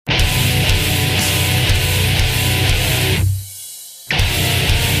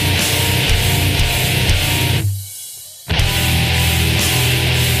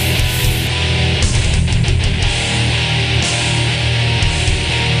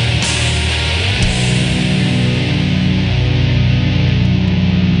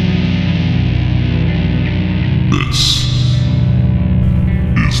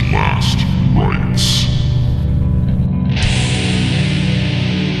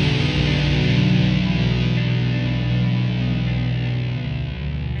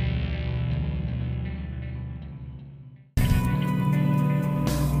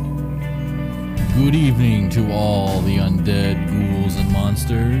to all the undead ghouls and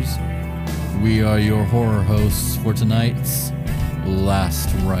monsters. We are your horror hosts for tonight's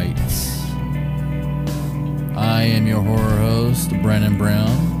Last Rites. I am your horror host, Brennan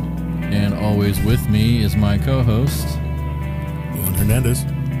Brown, and always with me is my co-host, Ollin Hernandez.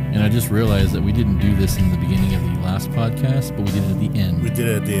 And I just realized that we didn't do this in the beginning of the last podcast, but we did it at the end. We did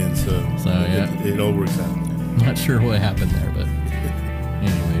it at the end, so yeah. It all works out. Not sure what happened there, but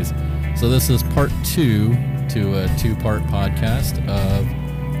anyways. So this is part 2 to a 2-part podcast of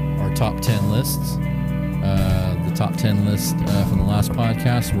our top 10 lists. The top 10 lists from the last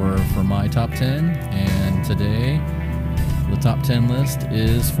podcast were for my top 10, and today the top 10 list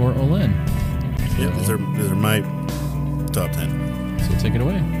is for Ollin. So, these are my top 10. So take it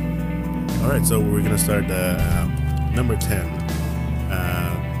away. All right, so we're going to start number 10.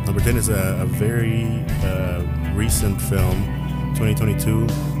 Number 10 is a very recent film, 2022,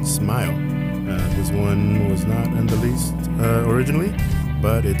 Smile. This one was not on the list originally,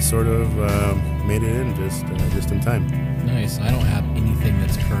 but it sort of made it in just in time. Nice. I don't have anything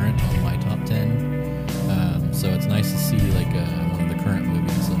that's current on my top 10, so it's nice to see like one of the current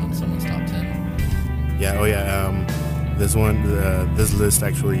movies on someone's top 10. Yeah. Oh yeah. This list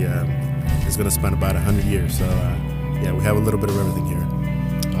actually is going to span about 100 years. So yeah, we have a little bit of everything here.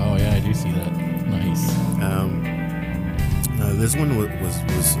 Oh yeah, I do see that. Nice. This one was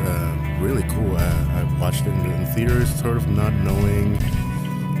really cool. I watched it in theaters, sort of not knowing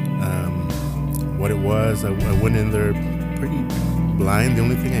what it was. I went in there pretty blind. The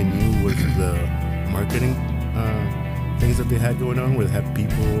only thing I knew was the marketing things that they had going on, where they had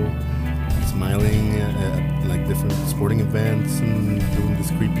people smiling at like different sporting events and doing this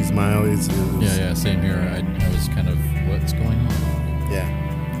creepy smile. Yeah, same here. I was kind of, what's going on? Yeah,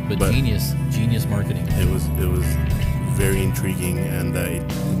 but genius marketing. It was very intriguing, and it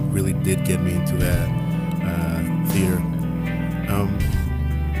really did get me into that theater.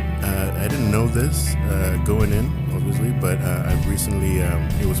 I didn't know this going in, obviously, but I recently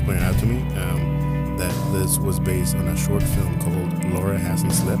it was pointed out to me that this was based on a short film called Laura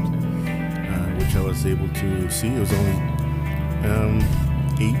Hasn't Slept, which I was able to see. It was only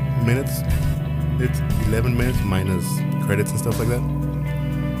 8 minutes. It's 11 minutes minus credits and stuff like that.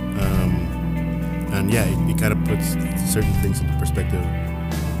 And yeah, it kind of puts certain things into perspective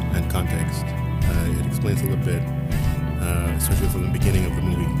and context. It explains a little bit, especially from the beginning of the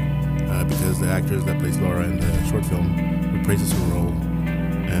movie, because the actress that plays Laura in the short film reprises her role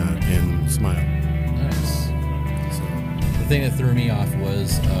in Smile. Nice. So the thing that threw me off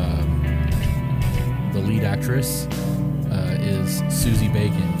was the lead actress is Susie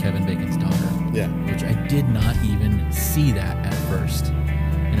Bacon, Kevin Bacon's daughter. Yeah. Which I did not even see that at first.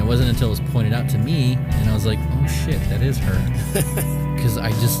 And it wasn't until it was pointed out to me, and I was like, oh shit, that is her. Because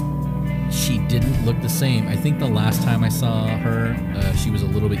she didn't look the same. I think the last time I saw her, she was a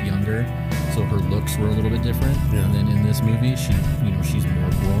little bit younger, so her looks were a little bit different. Yeah. And then in this movie, she's more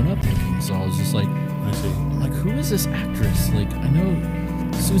grown up looking. So I was just like, I see. I'm like, who is this actress? Like, I know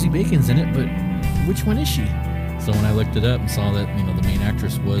Susie Bacon's in it, but which one is she? So when I looked it up and saw that, the main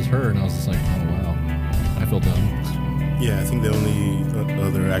actress was her, and I was just like, oh wow, I feel dumb. Yeah, I think the only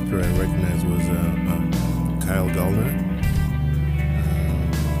other actor I recognized was Kyle Gallner.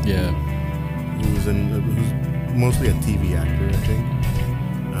 Yeah. Who's mostly a TV actor, I think.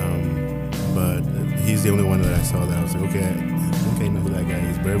 But he's the only one that I saw that I was like, okay, I think I know who that guy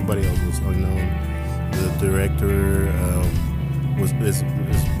is. But everybody else was unknown. The director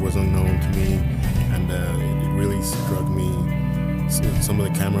was unknown to me, and it really struck me. Some of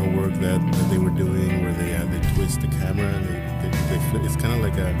the camera work that they were doing, where they twist the camera and they flip. It's kind of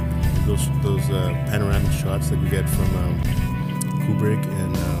like those panoramic shots that you get from Kubrick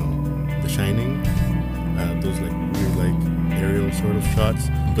and The Shining. Those like weird like aerial sort of shots.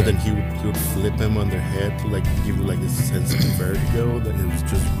 Okay. But then he would flip them on their head to like give you like this sense of vertigo. That it was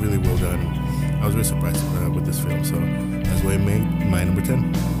just really well done. I was really surprised with this film, so that's why I made my number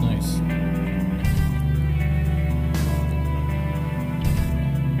 10. Nice.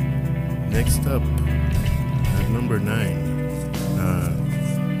 Next up, at number 9,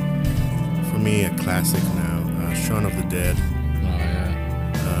 for me, a classic now, Shaun of the Dead. Oh,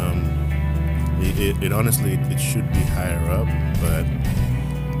 yeah. It honestly, it should be higher up, but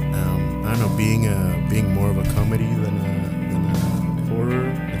I don't know, being more of a comedy than a horror,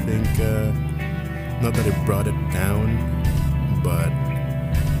 I think, not that it brought it down, but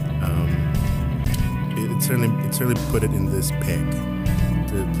it certainly put it in this peg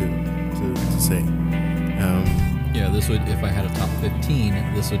to say. Yeah, this would, if I had a top 15,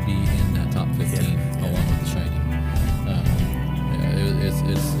 this would be in that top 15 along with The Shining.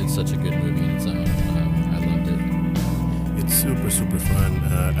 It's such a good movie in its own. I super fun.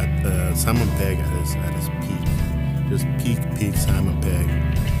 Simon Pegg at his peak, just peak Simon Pegg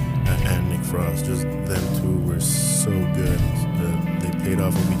and Nick Frost. Just them two were so good. They played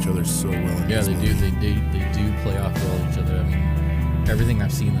off of each other so well. Yeah, they do. They do play off well each other. I mean, everything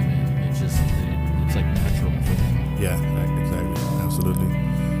I've seen them in, it's like natural for them. Yeah, exactly, absolutely.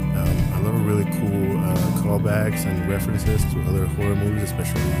 A lot of really cool callbacks and references to other horror movies,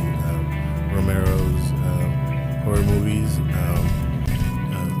 especially Romero's horror movies.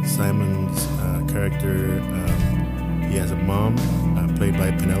 Simon's character, he has a mom played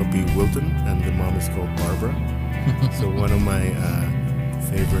by Penelope Wilton, and the mom is called Barbara. So one of my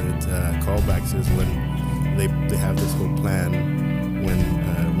favorite callbacks is when they have this whole plan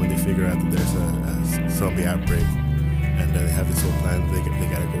when they figure out that there's a zombie outbreak, and they have this whole plan. They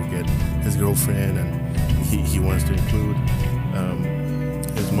gotta go get his girlfriend, and he wants to include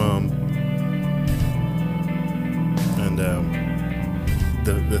his mom. And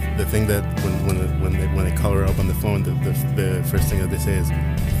the thing that when they call her up on the phone, the first thing that they say is,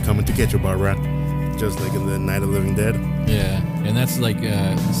 "Coming to get you, Barbara," just like in the Night of the Living Dead. Yeah, and that's like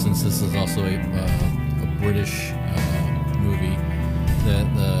since this is also a British movie, that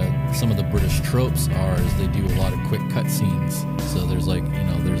some of the British tropes is they do a lot of quick cut scenes. So there's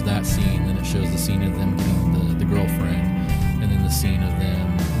there's that scene, then it shows the scene of them getting the girlfriend, and then the scene of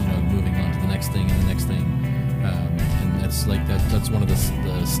them moving on to the next thing and the next thing. And that's like that's one of the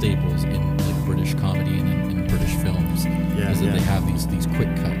staples in like British comedy and in British films, is that they have these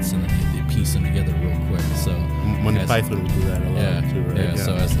quick cuts and then they piece them together real quick. So Monty Python would do that a lot too, right? Yeah.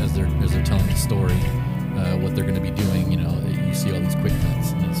 So as they're telling the story, what they're going to be doing, you see all these quick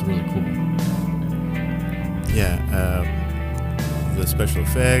cuts, and it's really cool. Yeah, the special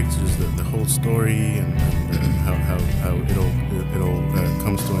effects, just the whole story, and how it all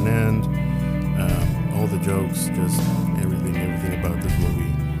comes to an end. All the jokes, just everything about this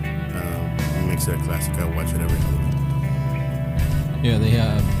movie makes it a classic. I watch it every Halloween. Yeah,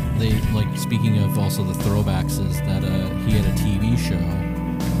 they like, speaking of also the throwbacks, is that he had a TV show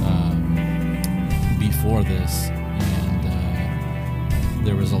before this, and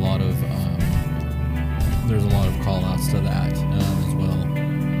there was a lot of call outs to that as well.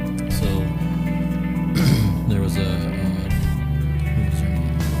 So there was who was her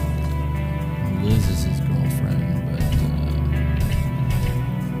name? Liz is his girlfriend, but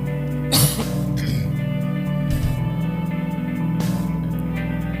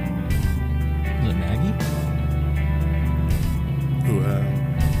is it Maggie? Who?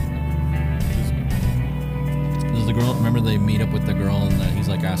 There's the girl. Remember they meet up with the girl, and he's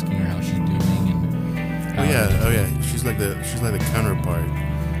like asking her how she's doing, and oh yeah. She's like the counterpart,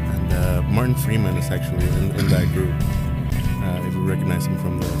 and Martin Freeman is actually in that group. If you recognize him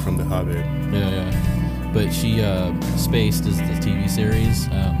from the Hobbit. Yeah. But she Spaced is the TV series,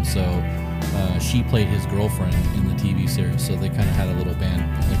 so she played his girlfriend in the TV series. So they kind of had a little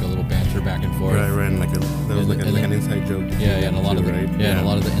banter back and forth. Right. And that was an inside joke. And a lot of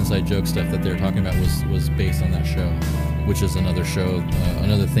the inside joke stuff that they're talking about was based on that show, which is another show,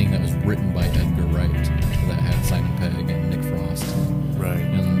 another thing that was written by Edgar Wright that had Simon Pegg and Nick Frost. Right.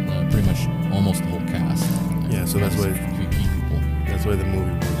 And pretty much almost the whole cast. Yeah, so that's why a few key people. That's why the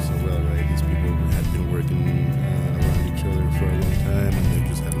movie works so well, right? These people had been working around each other for a long time, and they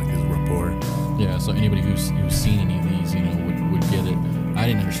just had like this rapport. Yeah, so anybody who's seen any of these, would get it. I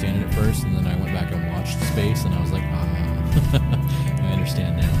didn't understand it at first, and then I went back and watched Space, and I was like, I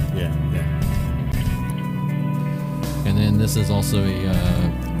understand now. Yeah. And then this is also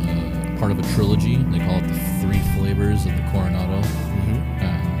a part of a trilogy. They call it the Three Flavors of the Coronado.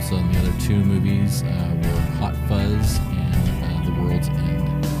 Mm-hmm. So the other two movies were Hot Fuzz and The World's End.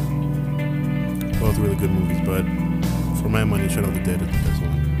 Both really good movies, but for my money, Shaun of the Dead is the best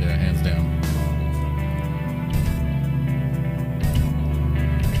one. Yeah, hands down.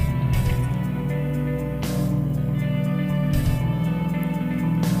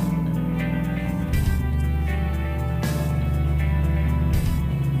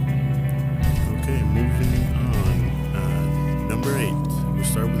 Okay, moving on. Number 8. We'll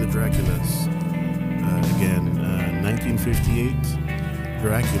start with the Draculas. Again, 1958.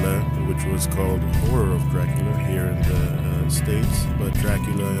 Dracula, which was called Horror of Dracula here in the States, but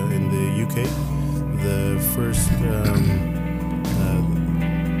Dracula in the UK. The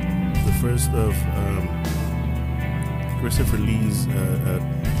first of Christopher Lee's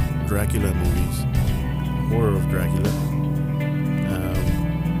Dracula movies, Horror of Dracula.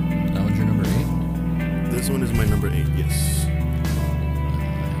 That one's your number 8? This one is my number 8, yes.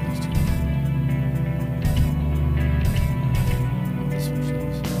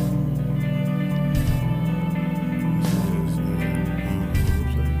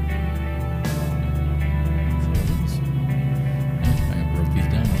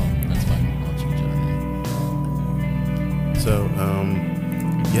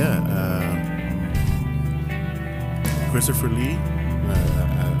 Christopher Lee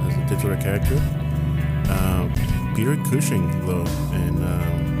as the titular character. Peter Cushing, though, in the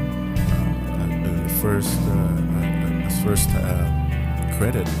first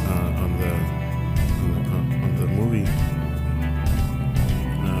credit on the movie.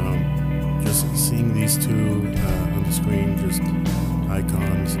 Just seeing these two on the screen, just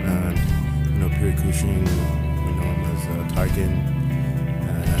icons, and Peter Cushing, we know him as Tarkin,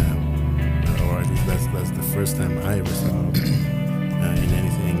 or at least that's the first time I ever saw him in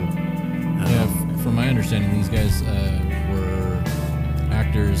anything. From my understanding, these guys were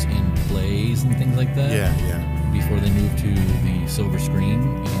actors in plays and things like that. Yeah. Before they moved to the silver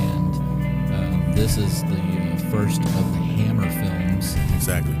screen, and this is the first of the Hammer films.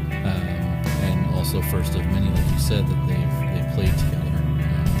 Exactly. And also first of many, like you said, that they've played together.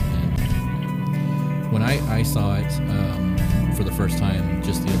 And when I saw it for the first time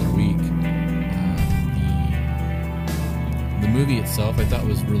just the other week, the movie itself I thought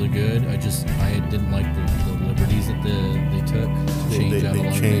was really good. I didn't like the liberties that they took to change out a lot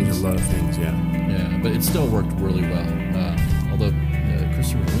of things. They changed a lot of things, yeah. Yeah, but it still worked really well. Although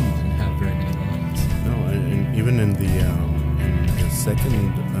Christopher Lee didn't have very many lines. No, and even in the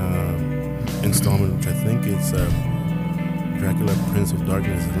second installment, which I think it's Dracula, Prince of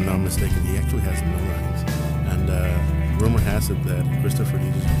Darkness, if I'm not mistaken, he actually has no lines. And rumor has it that Christopher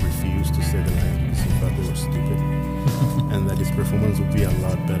Lee just refused to say the lines because he thought they were stupid. And that his performance would be a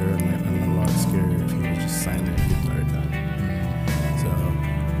lot better and a lot scarier if he was just silent the entire time. So,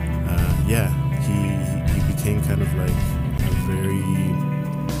 he became kind of like a very,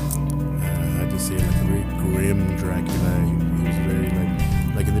 how'd you say, like a very grim Dracula. He was very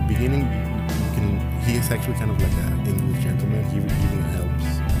like in the beginning, he is actually kind of like an English gentleman. He even helps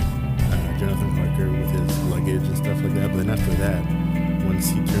Jonathan Harker with his luggage and stuff like that. But then after that, once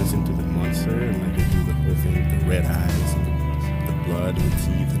he turns into the monster and like they do the whole thing, the red eyes and the blood and the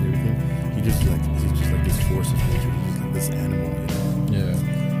teeth and everything, he's just like this force of nature. He's like this animal, Yeah.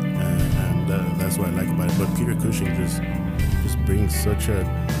 And that's what I like about it. But Peter Cushing just brings such a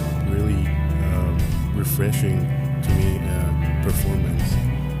really refreshing to me performance.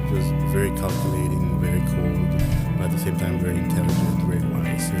 Just very calculating, very cold, but at the same time very intelligent, very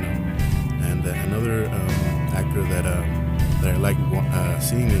wise, And another actor that I liked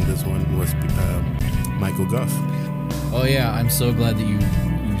seeing in this one was Michael Gough. Oh yeah, I'm so glad that you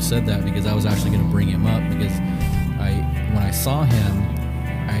said that, because I was actually going to bring him up, because when I saw him,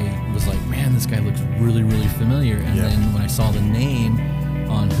 I was like, man, this guy looks really, really familiar. And then when I saw the name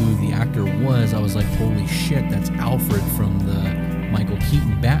on who the actor was, I was like, holy shit, that's Alfred from the Michael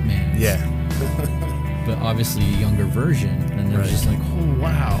Keaton Batman. Yeah. But obviously a younger version, and it was just like, oh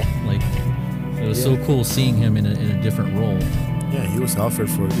wow, like it was so cool seeing him in a different role. Yeah, he was Alfred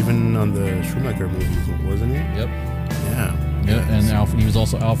even on the Schumacher movies, wasn't he? Yep. Yeah. Yep. And Alfred, he was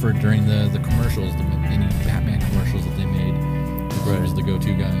also Alfred during the commercials, any Batman commercials that they made. He was the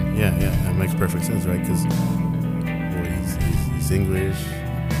go-to guy. Yeah, that makes perfect sense, right? Because he's English,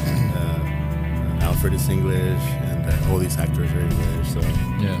 Alfred is English, and all these actors are English. So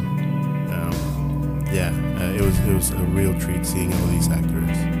it was a real treat seeing all these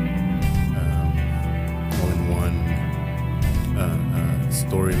actors all in one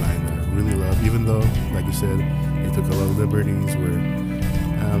storyline that I really love. Even though, like you said, they took a lot of liberties where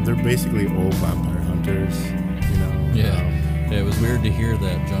they're basically all vampire hunters. Yeah, it was weird to hear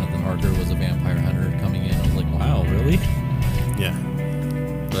that Jonathan Harker was a vampire hunter coming in. I was like, wow, really? Yeah.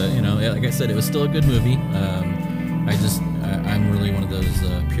 But like I said, it was still a good movie. I'm really one of those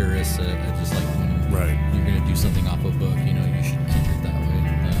purists. I just like when you're going to do something off a book, you should keep it that way.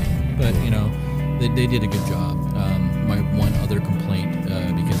 But they did a good job. My one other complaint,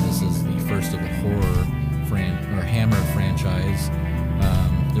 because this is the first of the horror Hammer franchise,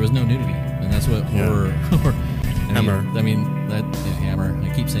 there was no nudity, and that's what horror. Hammer. Hammer. I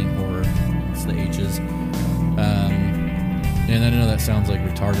keep saying horror. It's the H's. And I know that sounds like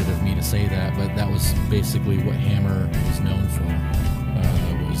retarded of me to say that, but that was basically what Hammer was known for.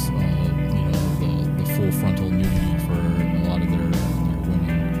 The full frontal nudity for a lot of their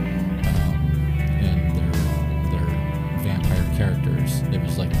women and their vampire characters. It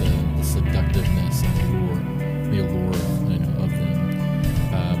was like the seductiveness and the allure of them.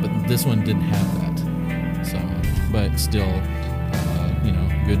 But this one didn't have that. So, but still,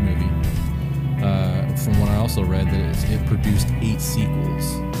 good movie. From what I also read, that it produced 8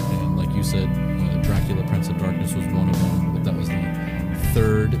 sequels, and like you said, Dracula, Prince of Darkness was one of them, but that was the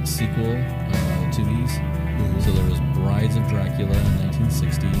 3rd sequel to these. So there was Brides of Dracula in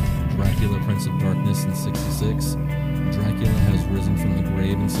 1960, Dracula, Prince of Darkness in 66, Dracula Has Risen from the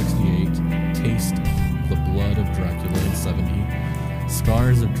Grave in 68, Taste The Blood of Dracula in 70,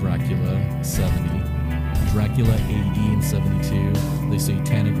 Scars of Dracula 70, Dracula AD in 72, The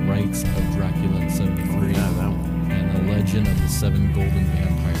Satanic Rites of Dracula in 73, Oh, yeah, that one. and The Legend of the Seven Golden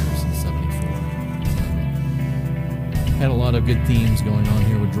Vampires in 74. So, had a lot of good themes going on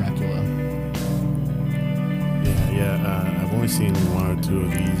here with Dracula. I've only seen one or two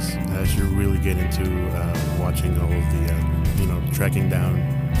of these. I should really get into watching all of the, tracking down,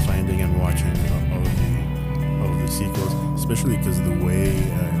 finding and watching all of the sequels, especially because the way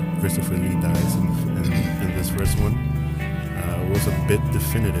Christopher Lee dies in this first one was a bit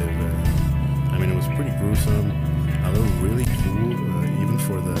definitive. It was pretty gruesome, a little really cool, even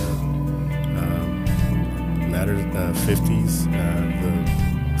for the latter 50s.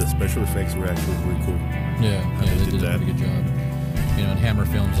 The special effects were actually really cool. Yeah, they did a pretty good job. And Hammer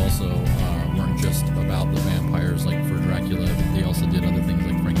films also weren't just about the vampires like for Dracula, but they also did other things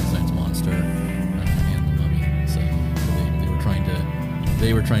like Frankenstein's monster and the Mummy. So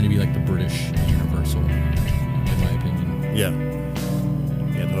they were trying to be like the British Universal, in my opinion. Yeah,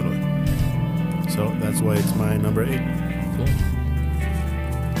 totally. So that's why it's my number 8. Cool.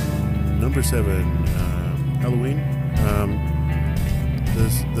 Number 7, Halloween.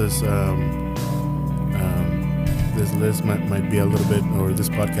 This list might be a little bit, or this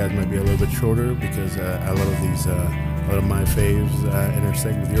podcast might be a little bit shorter because a lot of my faves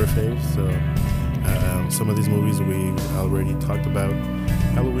intersect with your faves. So some of these movies we already talked about.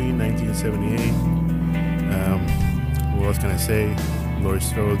 Halloween, 1978. What else can I say? Laurie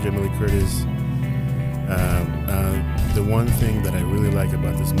Strode, Jamie Lee Curtis. The one thing that I really like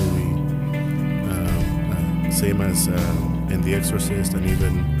about this movie, same as in The Exorcist and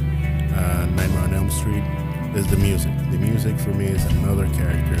even Nightmare on Elm Street, is the music. The music for me is another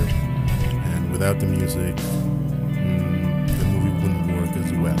character, and without the music, the movie wouldn't work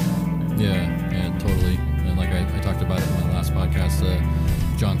as well. Yeah, totally. And like I talked about it in my last podcast,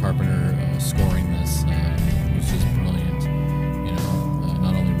 John Carpenter scoring this was just brilliant.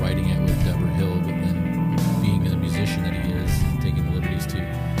 Not only writing it with Deborah Hill, but then being the musician that he is, and taking the liberties to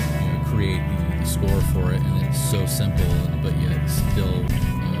create the score for it, and it's so simple, but yet still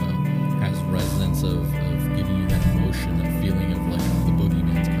has resonance of giving you that emotion, that feeling of like the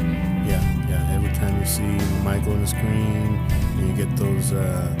boogeyman's coming. Yeah. Every time you see Michael on the screen, and you get those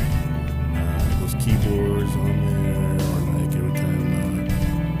keyboards on there, or like every time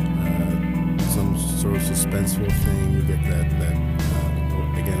some sort of suspenseful thing, you get that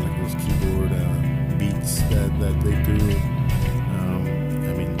again, like those keyboard beats that they do.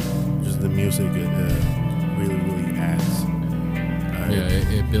 Just the music really adds.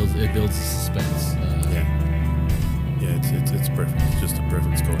 It builds the suspense. It's perfect. It's just a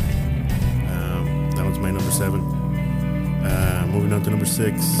perfect score. That was my number 7. Moving on to number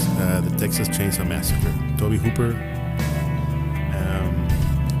 6, the Texas Chainsaw Massacre. Tobe Hooper.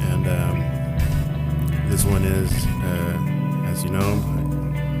 This one is, as you know,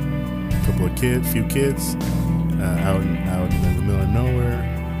 few kids out in the middle of nowhere.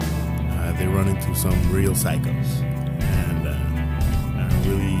 They run into some real psychos, and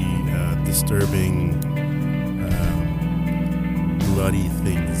really disturbing, bloody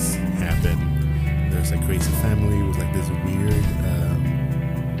things happen. There's a crazy family with like this weird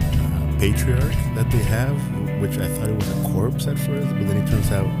patriarch that they have, which I thought it was a corpse at first, but then it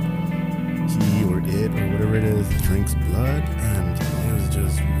turns out he or it or whatever it is drinks blood, and it was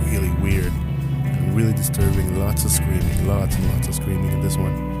just really weird and really disturbing. Lots and lots of screaming in this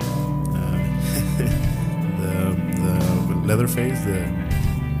one. The Leatherface,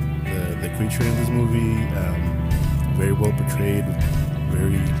 the creature in this movie, very well portrayed,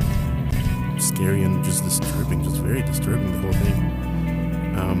 very scary and just disturbing, just very disturbing, the whole thing.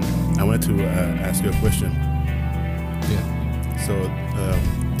 I wanted to ask you a question. Yeah. So,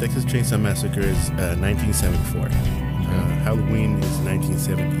 Texas Chainsaw Massacre is 1974. Halloween is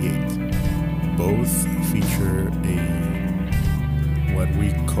 1978. Both feature what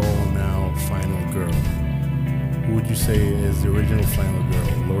we call now Final Girl. Who would you say is the original Final Girl?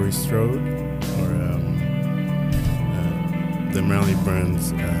 Laurie Strode or the Marilyn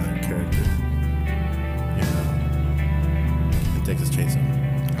Burns character in Texas Chainsaw?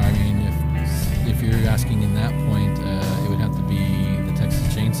 I mean, if you're asking in that point, it would have to be the Texas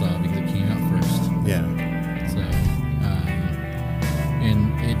Chainsaw because it came out first. Yeah. So,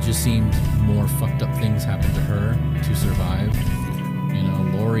 and it just seemed more fucked up things happened to her to survive.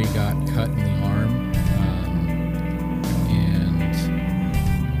 Laurie got cut in the arm, and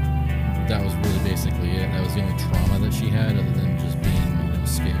that was really basically it. That was the only trauma that she had, other than just being,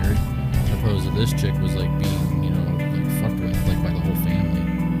 scared. Opposed to this chick was like being, like fucked with, like by the whole family.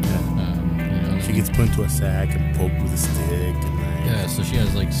 Yeah. she gets put into a sack and poked with a stick, and like, yeah. So she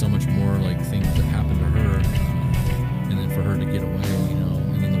has like so much more like things that happened to her, and then for her to get away, you know,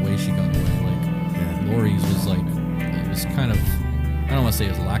 and then the way she got away, like Lori's was like, it was kind of, I don't want to say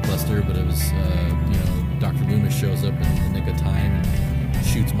it was lackluster, but it was, you know, Dr. Loomis shows up in the nick of time and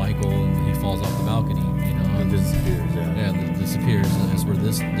shoots Michael, and he falls off the balcony, you know, and disappears. Disappears. As where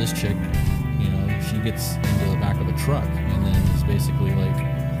this chick, you know, she gets into the back of a truck and then is basically like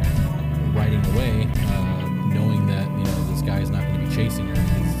riding away, knowing that, you know, this guy is not going to be chasing her.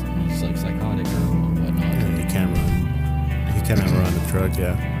 He's like psychotic or whatnot. Yeah, he can't run. He cannot run the truck.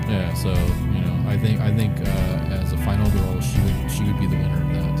 Yeah. Yeah. So, you know, I think as a final girl, she would be the winner of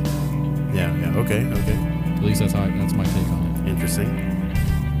that. Yeah. Okay. At least that's my take on it. Interesting.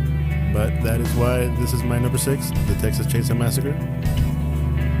 But that is why this is my number 6, the Texas Chainsaw Massacre.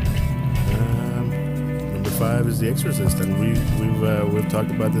 Number 5 is The Exorcist, and we've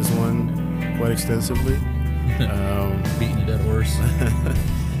talked about this one quite extensively. Beating a dead horse.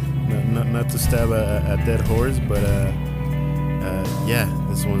 not to stab a dead horse, but yeah,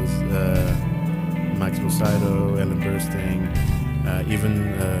 this one's Max Mosaito, Ellen Burstyn,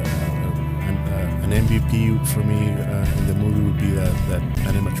 even an MVP for me in the movie would be that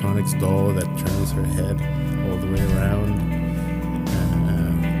animatronics doll that turns her head all the way around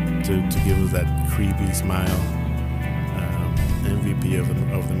to give us that creepy smile. MVP of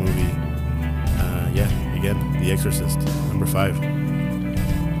the movie. Yeah, again, The Exorcist, number 5.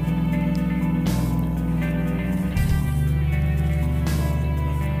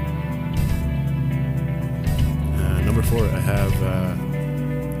 Number 4, I have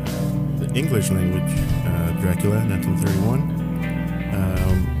the English language Dracula, 1931.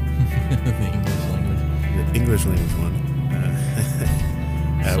 The English language one.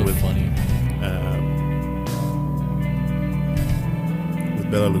 So funny. With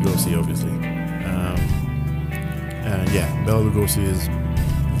Bela Lugosi, obviously. Yeah, Bela Lugosi is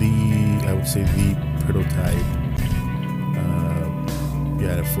I would say the prototype.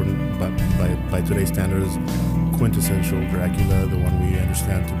 By today's standards, quintessential Dracula, the one we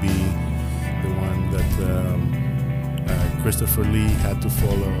understand to be the one that Christopher Lee had to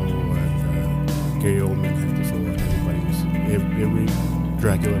follow, and Gary Oldman had to follow. Every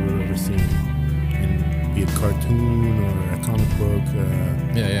Dracula we've ever seen, be it cartoon or a comic book.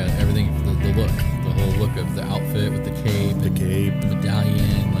 Everything, the look, the whole look of the outfit with the cape, the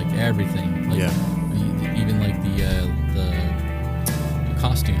medallion, like everything. Like, even like the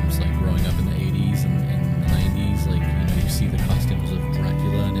costumes, like growing up in the 80s and the 90s, like, you know, you see the costumes of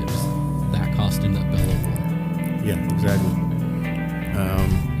Dracula, and it was that costume that Bela wore. Yeah, exactly.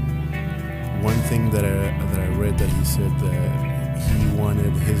 One thing that I read, that he said that he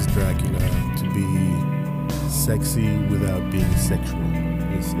wanted his Dracula to be sexy without being sexual.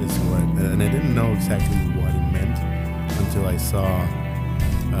 Is what, and I didn't know exactly what he meant until I saw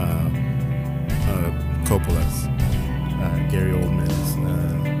Coppola's, Gary Oldman's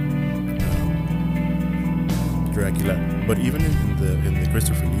Dracula. But even in the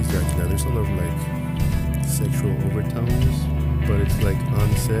Christopher Lee's Dracula, there's a lot of like sexual overtones, but it's like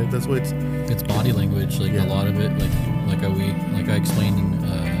unsaid. That's why it's body language. Like a lot of it, like I explained in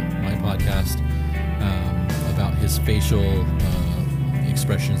my podcast about his facial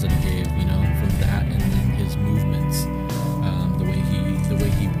expressions that he gave. You know, from that and then his movements, the way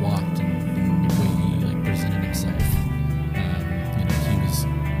he walked and the way he like presented himself. You know,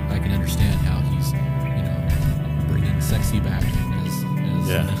 I can understand how he's, you know, bringing sexy back,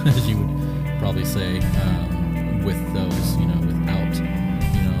 as you would probably say, with those, you know, without,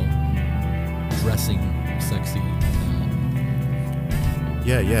 you know, dressing sexy.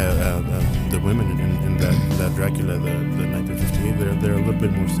 The women in that Dracula, the 1958, they're a little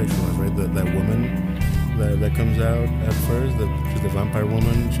bit more sexualized, right? That woman that comes out at first, she's the vampire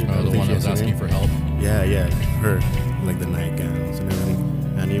woman. The one that was asking for help. Yeah, her, like the nightgowns and everything.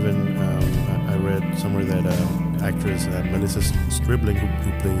 And even I read somewhere that actress Melissa Stribling,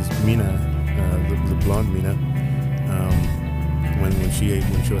 who plays Mina, the blonde Mina, when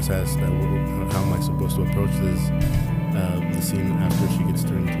she was asked how am I supposed to approach this, the scene after she gets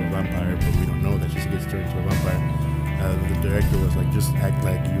turned into a vampire, but we don't know that she gets turned into a vampire. The director was like, just act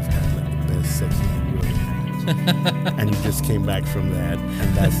like you've had like the best sex you ever had, and you just came back from that,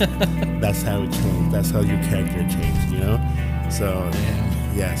 and that's how it changed. That's how your character changed, you know. So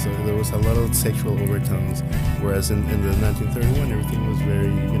so there was a lot of sexual overtones, whereas in the 1931 everything was very,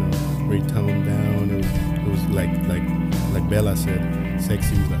 you know, very toned down. It was like Bela said,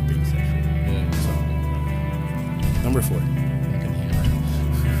 sexy without being sexual. Yeah. So number 4.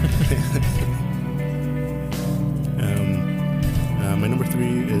 my number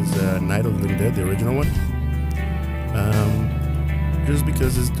 3 is Night of the Living Dead, the original one. Just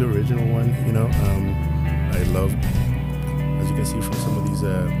because it's the original one, you know. I love, as you can see from some of these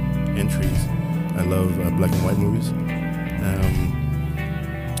entries, I love black and white movies.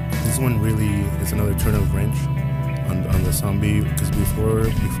 This one really is another turn of wrench on the zombie, because before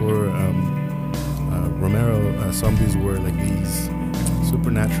Romero, zombies were like these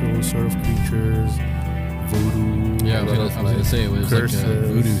supernatural sort of creatures, voodoo. Yeah, I was gonna say it was curses. Like a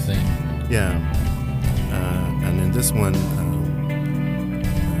voodoo thing. Yeah, and in this one,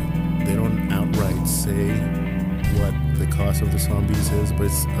 they don't outright say what the cause of the zombies is, but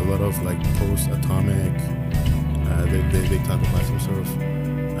it's a lot of like post-atomic. They talk about some sort of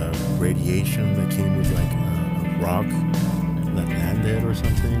radiation that came with like a rock that landed or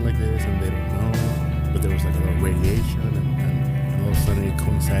something like this, and they don't know. But there was like a lot of radiation, and all of a sudden it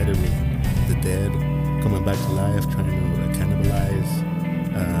coincided with the dead coming back to life, trying to cannibalize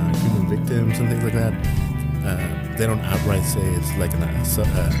human victims and things like that. They don't outright say it's like an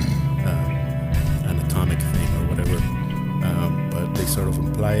atomic thing or whatever, but they sort of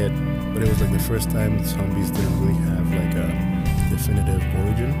imply it. But it was like the first time zombies didn't really have like a definitive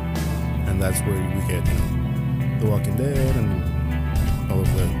origin, and that's where we get, you know, The Walking Dead and all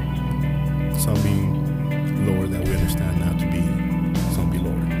of the zombie lore that we understand now to be zombie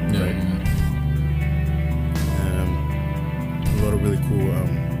lore. Yeah, right? yeah. A lot of really cool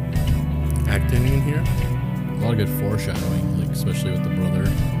acting in here. A lot of good foreshadowing, like especially with the brother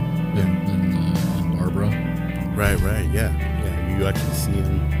and Barbara. Right, yeah. You actually see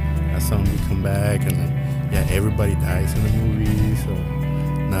him as zombie come back, and then everybody dies in the movie, so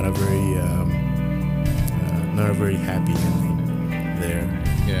not a very happy ending there.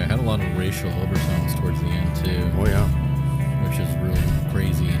 Yeah, it had a lot of racial overtones towards the end too. Oh yeah, which is really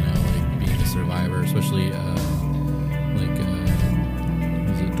crazy, you know, like being a survivor, especially was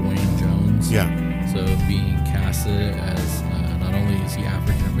it Dwayne Jones? Yeah. So being casted as not only is he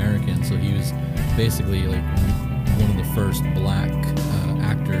African American, so he was basically like one of the first black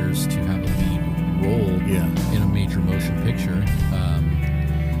actors to have a lead role in a major motion picture, and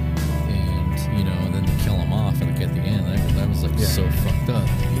you know, and then to kill him off like at the end, that was like so fucked up,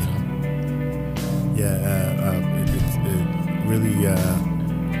 you know. It really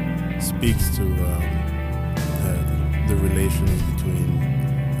speaks to the relations between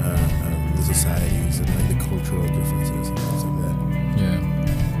the societies and like the cultural differences and things like that. Yeah.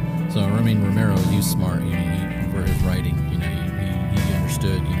 So I mean, Romero, he's smart. You know, for his writing, you know, he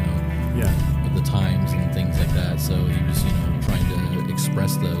understood, you know, the times and things like that. So he was, you know, trying to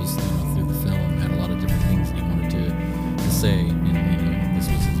express those, you know, through the film. Had a lot of different things that he wanted to say, and you know, this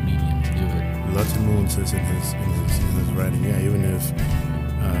was his medium to do it. Lots of nuances in his writing. Yeah, even if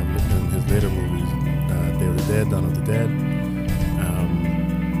in his later movies, Day of the Dead, Dawn of the Dead.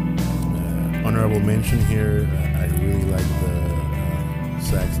 Honorable mention here. I really like the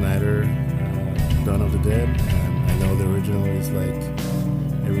Zack Snyder Dawn of the Dead. I know the original is like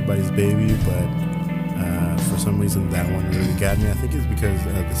everybody's baby, but for some reason that one really got me. I think it's because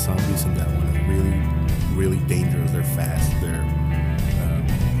the zombies in that one are really, really dangerous. They're fast. They're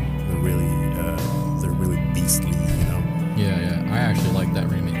really beastly, you know. Yeah. I actually like that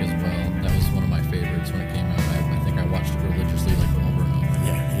remake as well. That was one of my favorites when it came out. I think I watched it religiously, like over and over.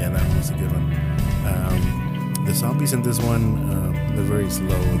 Yeah, that one was a good one. The zombies in this one, they're very slow.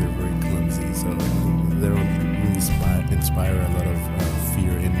 They're very clumsy, so they don't really inspire a lot of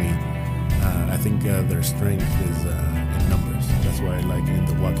fear in me. I think their strength is in numbers. That's why, like in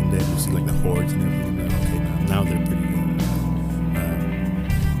The Walking Dead, you see like the hordes and everything. Okay, now they're pretty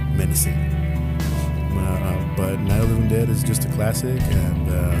menacing. But Night of the Living Dead is just a classic, and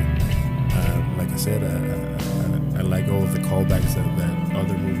like I said, I like all of the callbacks that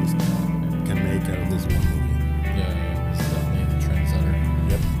other movies can make out of this one movie. Yeah, it's definitely a trendsetter.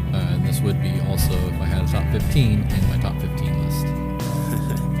 Yep. And this would be also, if I had a top 15, in my top 15 list.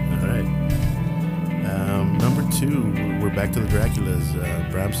 All right. Number 2, we're back to the Draculas.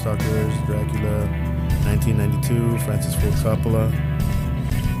 Bram Stoker's Dracula, 1992, Francis Ford Coppola.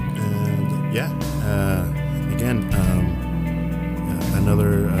 And again,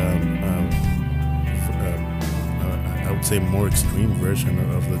 another, I would say more extreme version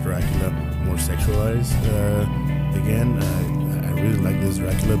of the Dracula, more sexualized. Again, I really like this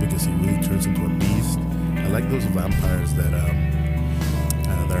Dracula because he really turns into a beast. I like those vampires that are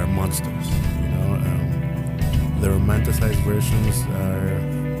monsters, you know. The romanticized versions are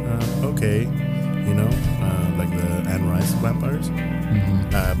okay, you know, like the Anne Rice vampires. Mm-hmm.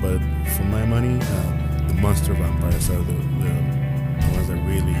 But for my money, the monster vampires are the ones that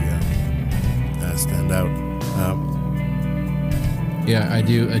really stand out. Yeah, I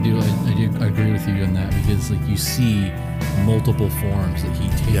do agree with you on that, because like you see multiple forms that he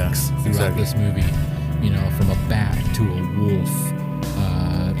takes throughout this movie. You know, from a bat to a wolf,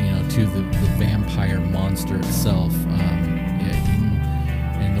 you know, to the vampire monster itself,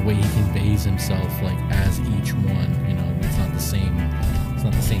 and the way he conveys himself, like as each one. You know, it's not the same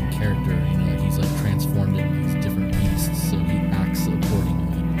character. You know, he's like transformed into these different beasts, so he acts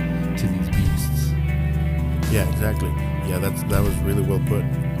accordingly to these beasts. Yeah, exactly. Yeah, that was really well put.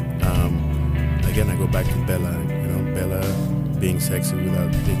 Again, I go back to Bella. You know, Bella being sexy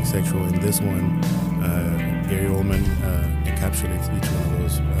without being sexual. In this one, Gary Oldman encapsulates each one of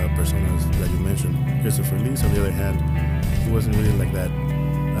those personas that you mentioned. Christopher Lee, on the other hand, he wasn't really like that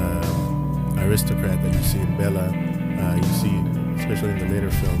aristocrat that you see in Bella. You see, especially in the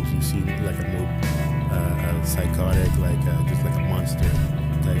later films, you see like a more psychotic, like just like a monster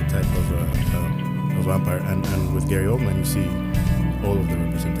type of vampire. And with Gary Oldman, you see all of the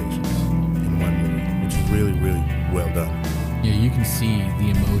representations in one movie, which is really, really well done. Yeah, you can see the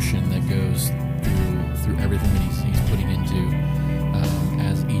emotion that goes through everything that he's putting into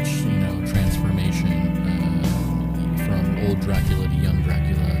as each, you know, transformation from old Dracula to young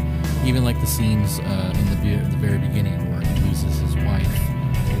Dracula. Even like the scenes in the very beginning where he loses his wife,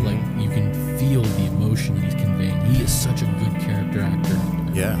 like you can feel the emotion that he's conveying. He is such a good character actor.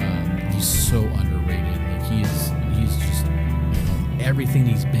 Yeah, he's so underrated. Like he's just, you know, everything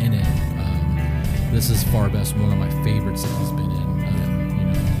he's been in. This is far best one of my favorites that he's been in. You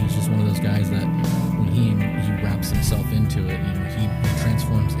know, he's just one of those guys that when he wraps himself into it, you know, he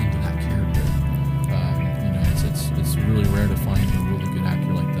transforms into that character. You know, it's really rare to find a really good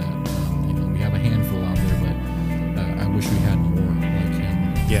actor like that. You know, we have a handful out there, but I wish we had more like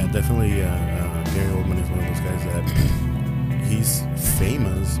him. Yeah, definitely. Gary Oldman is one of those guys that he's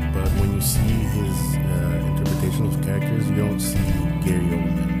famous, but when you see his interpretation of characters, you don't see Gary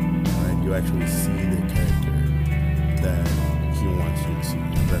Oldman. You actually see the character that he wants you to see.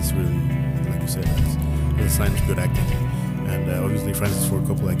 And that's really, like you said, that's a sign of good acting. And obviously Francis Ford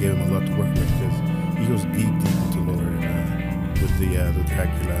Coppola gave him a lot to work with, because he goes deep into lore with the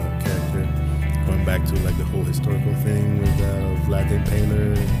Dracula character, going back to like the whole historical thing with Vlad the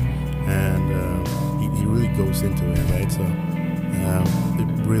Impaler, and he really goes into it, right? So it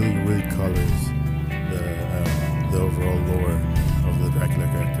really, really colors the overall lore of the Dracula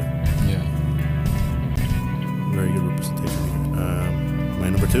character. Yeah. Very good representation here. My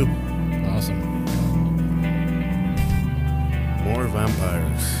number 2. Awesome. More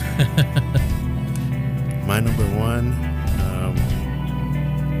vampires. My number 1,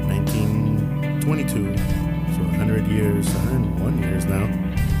 1922. So 100 years, 101 years now.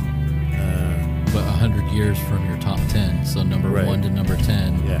 But 100 years from your top 10. So number 1 to number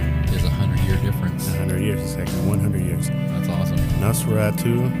 10 is a 100-year difference. 100 years, exactly. 100 years. That's awesome.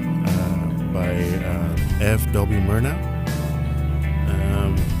 Nosferatu by F.W. Murnau,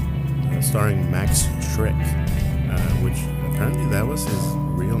 starring Max Schreck, which apparently that was his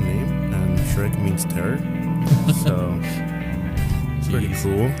real name, and Schreck means terror. So it's pretty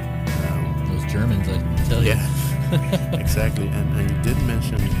cool. Those Germans, I tell you. Yeah, exactly. And you did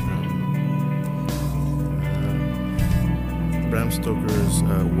mention Bram Stoker's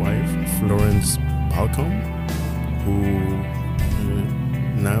wife, Florence Balcom, who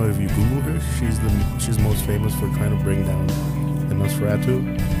now if you Google her, she's most famous for trying to bring down the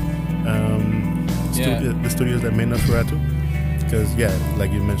Nosferatu, the studios that made Nosferatu. Because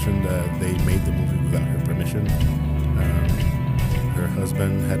like you mentioned, they made the movie without her permission. Her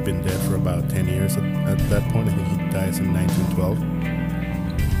husband had been dead for about 10 years at that point. I think he died in 1912,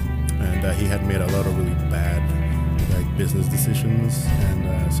 and he had made a lot of really bad business decisions,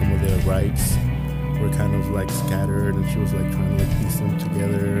 and some of the rights were kind of like scattered, and she was like trying to like piece them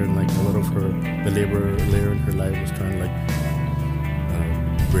together, and like a lot of the labor later in her life was trying to like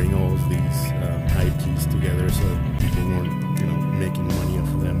bring all of these IPs together so that people weren't, you know, making money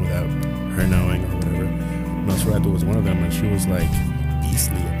off of them without her knowing or whatever. Nosferatu was one of them, and she was like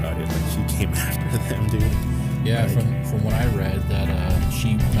beastly about it. Like she came after them, dude. Yeah, from what I read, that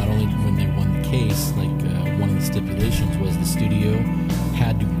she not only when they won the case, like one of the stipulations was the studio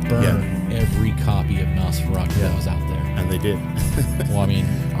had to burn every copy of Nosferatu that was out there, and they did. Well, I mean,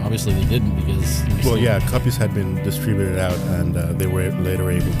 obviously they didn't, because copies had been distributed out, and they were later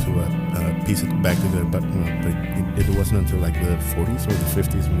able to piece it back together. But it wasn't until like the 40s or the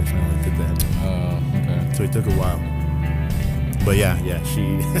 50s when they finally did that. Okay. So it took a while. But she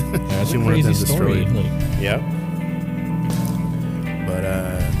that's she a wanted them crazy story. destroyed. But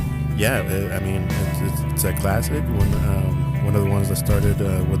I mean, it's a classic. One of the ones that started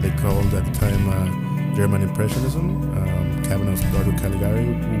what they called at the time German Impressionism, Cabinet of Dr. Caligari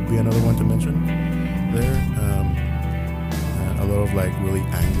would be another one to mention there. A lot of like really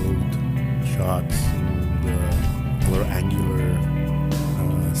angled shots and a lot of angular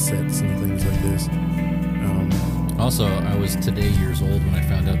sets and things like this. Also, I was today years old when I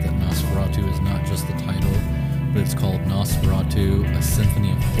found out that Nosferatu is not just the title, but it's called Nosferatu, A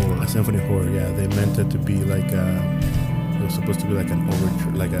Symphony of Horror. A Symphony of Horror, yeah. They meant it to be like it was supposed to be like an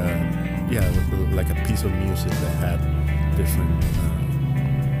overture, like a piece of music that had different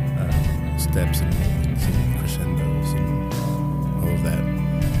steps and movements and crescendos and all of that.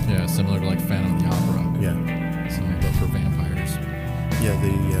 Yeah, similar to like Phantom of the Opera. Yeah. But for vampires. Yeah,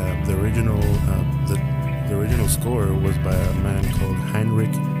 the original score was by a man called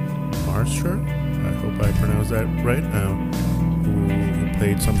Heinrich Marscher. I hope I pronounced that right. Who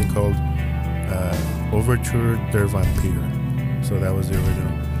played something called Overture der Vampire. So that was the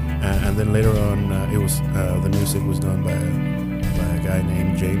original. And then later on, it was the music was done by a guy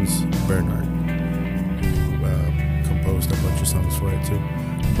named James Bernard, who composed a bunch of songs for it too.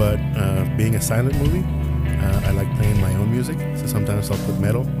 But being a silent movie, I like playing my own music. So sometimes I'll put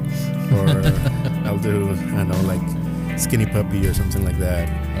metal, or I'll do, I don't know, like Skinny Puppy or something like that.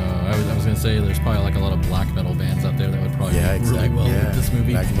 I was gonna say there's probably like a lot of black metal bands out there that would probably do really well with this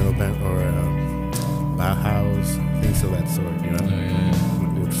movie. Black metal band or Bauhaus, things of that sort. You know,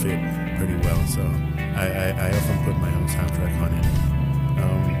 would fit pretty well. So I often put my own soundtrack on it.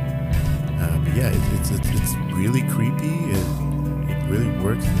 But yeah, it's really creepy. It really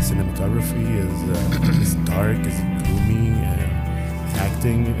works. The cinematography is dark, is gloomy.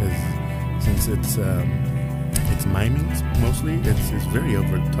 Acting is, since it's miming mostly, it's very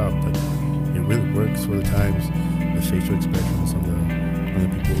over the top, but it really works for the times. The facial expressions on the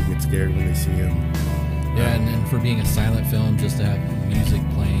people who get scared when they see him. Yeah, and for being a silent film, just to have music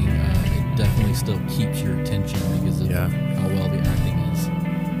playing, it definitely still keeps your attention because of how well the acting is.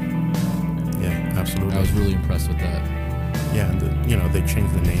 Yeah, absolutely. I was really impressed with that. Yeah, and they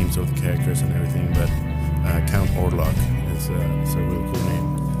changed the names of the characters and everything, but Count Orlok is a really cool name.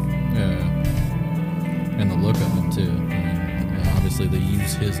 Yeah, and the look of him too. I mean, obviously they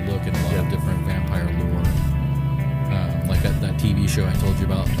use his look in a lot of different vampire lore. Like that TV show I told you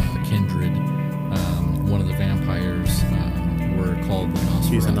about, Kindred. One of the vampires were called the Nosferatu.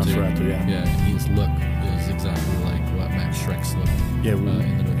 He's a Nosferatu, yeah. Yeah, and his look is exactly like what Max Schreck's look in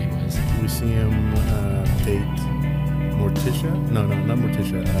the movie was. We see him date Morticia? No, not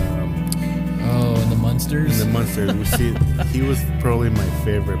Morticia. In the Munsters? In the Munsters. We see he was probably my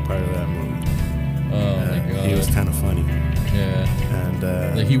favorite part of that movie. Oh my god. He was kind of funny. Yeah.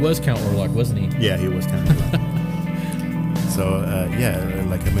 And he was Count Orlok, wasn't he? Yeah, he was Count Orlok. So,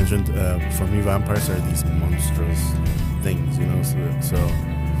 like I mentioned, for me, vampires are these monstrous things, you know. So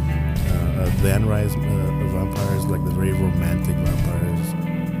the Anne-Rice vampires, like the very romantic vampires,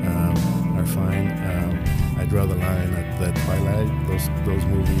 are fine. I draw the line at the Twilight, those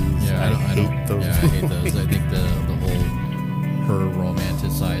movies. Yeah, I hate those. Yeah, I hate those. I think the whole her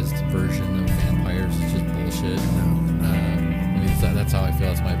romanticized version of vampires is just bullshit. No. I mean, that's how I feel.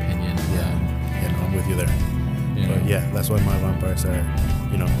 That's my opinion. Yeah, no, I'm with you there. But yeah, that's why my vampires are,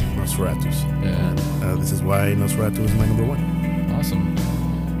 Nosferatus. Yeah. And this is why Nosferatu is my number one. Awesome.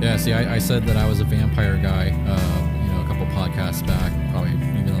 Yeah, see, I said that I was a vampire guy, a couple podcasts back, probably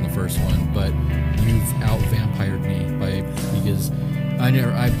even on the first one, but you've out-vampired me because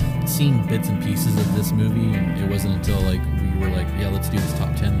I've seen bits and pieces of this movie, and it wasn't until, like, we were like, yeah, let's do this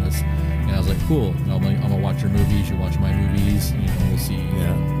top 10 list, and I was like, cool, I'm gonna watch your movies, you watch my movies, we'll see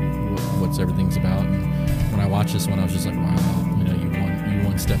what's everything's about, and when I watched this one, I was just like, wow, you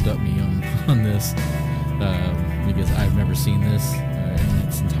one stepped up me on this, because I've never seen this in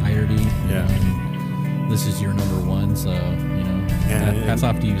its entirety. Yeah. This is your number one, so hats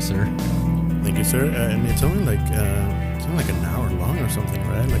off to you, sir. Thank you, sir. And it's only like an hour long or something,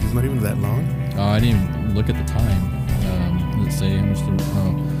 right? Like it's not even that long. Oh, I didn't even look at the time. Let's say how much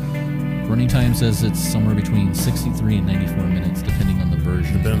running time says it's somewhere between 63 and 94 minutes, depending on the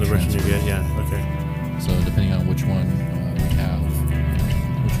version. Depending on the version you get, yeah. Okay. So depending on which one we have,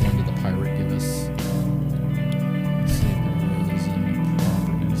 which one did the pirate give us? Let's see if there is any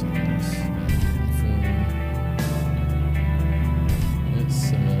properties on this film. It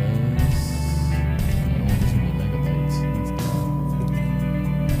says, I don't want this many megabytes.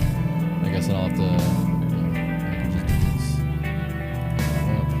 I guess I'll have to, I can just do this.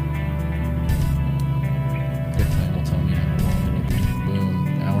 Quick time will tell me how long it'll be. Boom,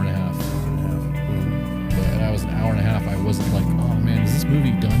 hour and a half. But I was an hour and a half. I wasn't like, oh man, is this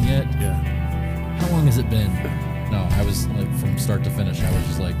movie done yet? Yeah. How long has it been? No, I was like, from start to finish, I was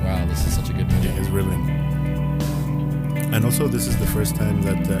just like, wow, this is such a good movie. Yeah, it's riveting. And also, this is the first time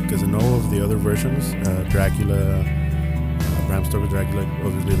that, because in all of the other versions, Dracula, Bram Stoker Dracula,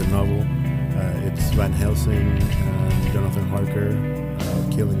 obviously the novel, it's Van Helsing and Jonathan Harker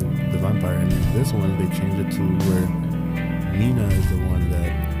killing the vampire. And in this one, they changed it to where Mina is the one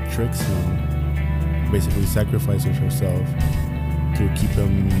that tricks him, basically sacrifices herself to keep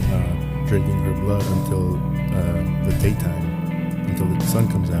him drinking her blood until the daytime, until the sun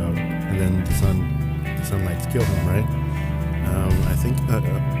comes out, and then the sunlights kill him, right? I think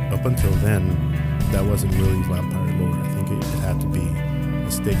up until then, that wasn't really vampire lore. I think it had to be a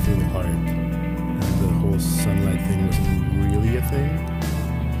stake through the heart, and the whole sunlight thing wasn't really a thing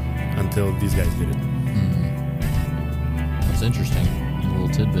until these guys did it. That's interesting. A little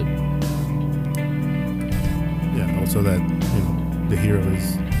tidbit. Yeah. Also, that the hero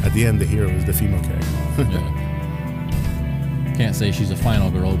is at the end. The hero is the female character. Yeah. Can't say she's a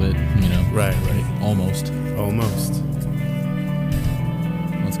final girl, but Right. Almost.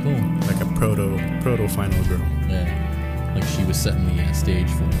 That's cool. Like a proto final girl. Yeah, like she was setting the stage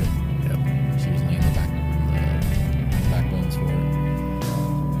for it. Yep. She was laying the backbones for it.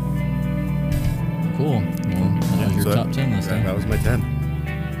 Cool. Well, that was your top 10 list. That was my 10.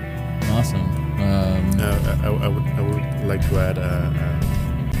 Awesome. I would like to add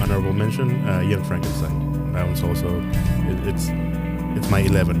honorable mention, Young Frankenstein. That one's also it's my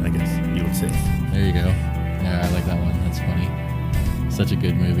 11, I guess you would say. There you go. Yeah, I like that one. That's funny. Such a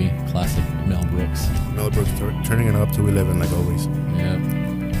good movie. Classic Mel Brooks. Mel Brooks turning it up to 11 like always. Yep.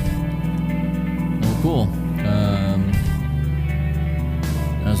 Well, cool.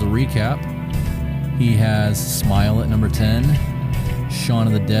 As a recap, he has Smile at number 10, Shaun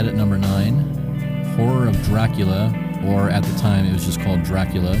of the Dead at number 9, Horror of Dracula, or at the time it was just called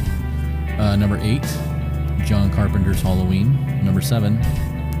Dracula, number 8, John Carpenter's Halloween, number 7,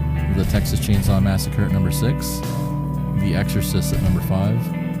 The Texas Chainsaw Massacre at number 6, The Exorcist at number 5,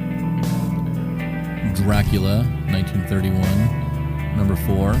 Dracula, 1931, number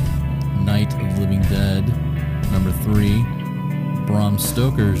 4, Night of the Living Dead, number 3, Bram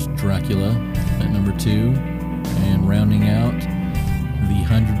Stoker's Dracula at number 2, and rounding out the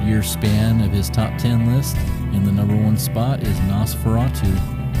 100-year span of his top 10 list, in the number 1 spot is Nosferatu.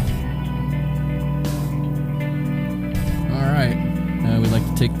 Alright, we'd like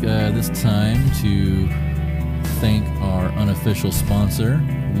to take this time to thank our unofficial sponsor,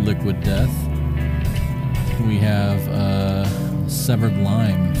 Liquid Death. We have Severed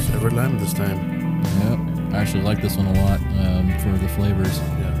Lime. Severed Lime this time. Yep. I actually like this one a lot for the flavors.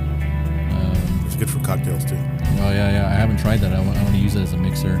 Yeah. It's good for cocktails too. Oh yeah. I haven't tried that. I want to use it as a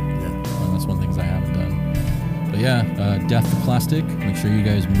mixer. Yeah. That's one of the things I haven't done. But yeah, Death to Plastic. Make sure you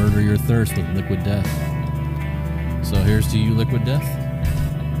guys murder your thirst with Liquid Death. So here's to you, Liquid Death.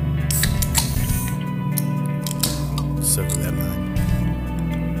 Sever that line.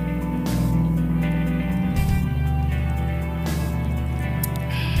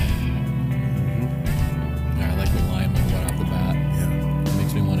 Yeah, I like the lime right off the bat. Yeah. It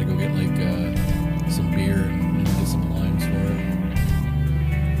makes me want to go get some beer and get some limes for it.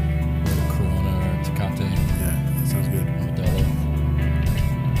 Or a Corona or a Tecate. Yeah, that sounds good. Modelo.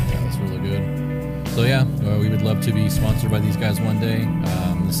 Yeah, that's really good. So yeah, we would love to be sponsored by these guys one day.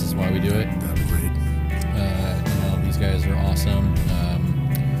 This is why we do it. That'd be great. These guys are awesome.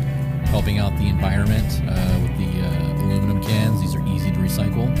 Helping out the environment with the aluminum cans. These are easy to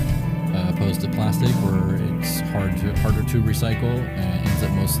recycle, opposed to plastic, where it's harder to recycle and ends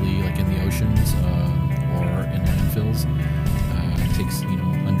up mostly like in the oceans or in landfills. It takes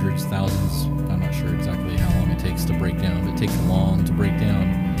hundreds, thousands. I'm not sure exactly how long it takes to break down, but it takes long to break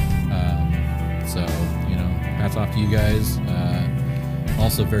down. So hats off to you guys.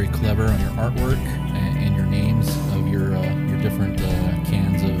 Also very clever on your artwork and your names of your different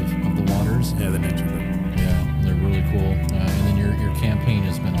cans of the waters. Yeah, the nature of it. Yeah, they're really cool. And then your campaign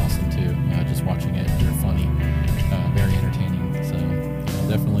has been awesome too. Just watching it, you're funny, very entertaining. So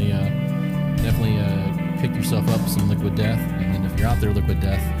definitely pick yourself up some Liquid Death. And then if you're out there, Liquid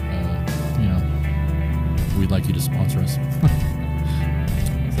Death, we'd like you to sponsor us.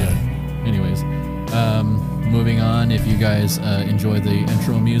 So, anyways. Moving on, if you guys enjoy the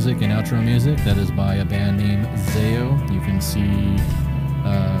intro music and outro music, that is by a band named Zayo. You can see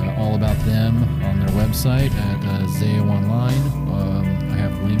all about them on their website at Zayo Online. I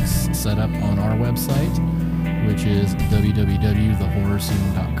have links set up on our website, which is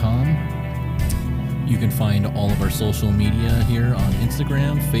www.thehorrorscene.com. You can find all of our social media here on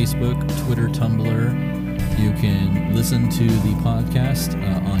Instagram, Facebook, Twitter, Tumblr. You can listen to the podcast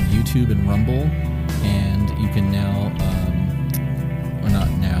on YouTube and Rumble. And you can now, or not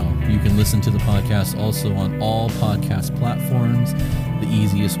now, You can listen to the podcast also on all podcast platforms. The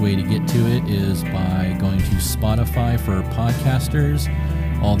easiest way to get to it is by going to Spotify for podcasters.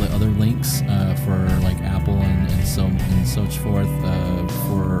 All the other links for like Apple and such forth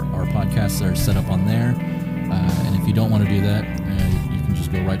for our podcasts are set up on there. And if you don't want to do that, you can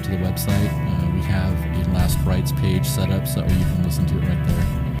just go right to the website. We have a Last Rites page set up so you can listen to it right there.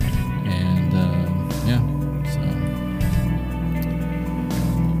 And so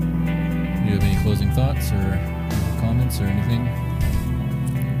do you have any closing thoughts or comments or anything?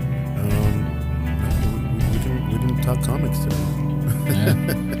 We didn't talk comics today. Yeah,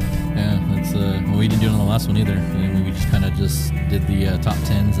 that's we didn't do it on the last one either. We just kind of just did the top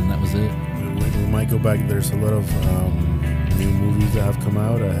 10s and that was it. We might go back. There's a lot of new movies that have come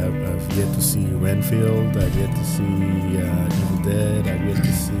out. I've yet to see Renfield. I've yet to see Evil Dead. I've yet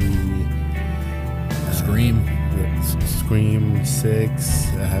to see Scream 6.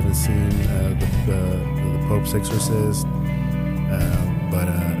 I haven't seen the Pope's Exorcist. But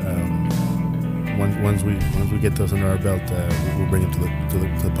once we get those under our belt, we'll bring them to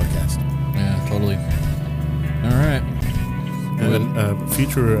the podcast. Yeah, totally. All right. And then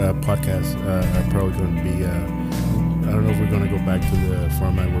future podcasts are probably going to be. I don't know if we're going to go back to the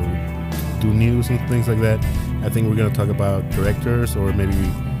format where we do news and things like that. I think we're going to talk about directors or maybe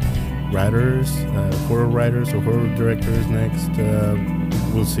writers, horror writers or horror directors next.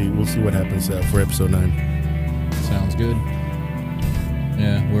 We'll see. We'll see what happens for episode 9. Sounds good.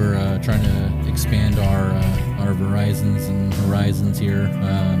 Yeah, we're trying to expand our horizons here,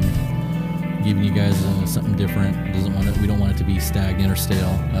 giving you guys something different. We don't want it to be stagnant or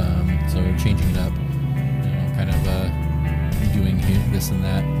stale, so we're changing it up. Kind of doing this and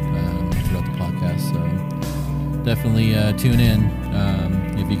that throughout the podcast. So definitely tune in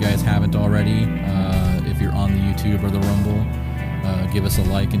if you guys haven't already. If you're on the YouTube or the Rumble, give us a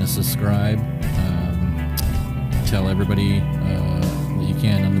like and a subscribe. Tell everybody that you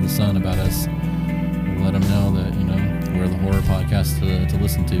can under the sun about us. Let them know that we're the horror podcast to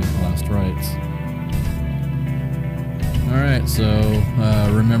listen to. Last Rites. All right, so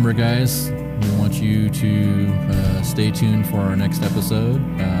remember, guys, we want you to stay tuned for our next episode.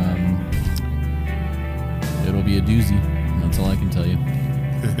 It'll be a doozy. That's all I can tell you.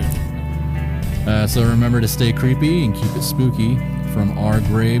 So remember to stay creepy and keep it spooky. From our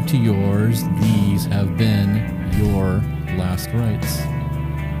grave to yours, these have been your Last Rites.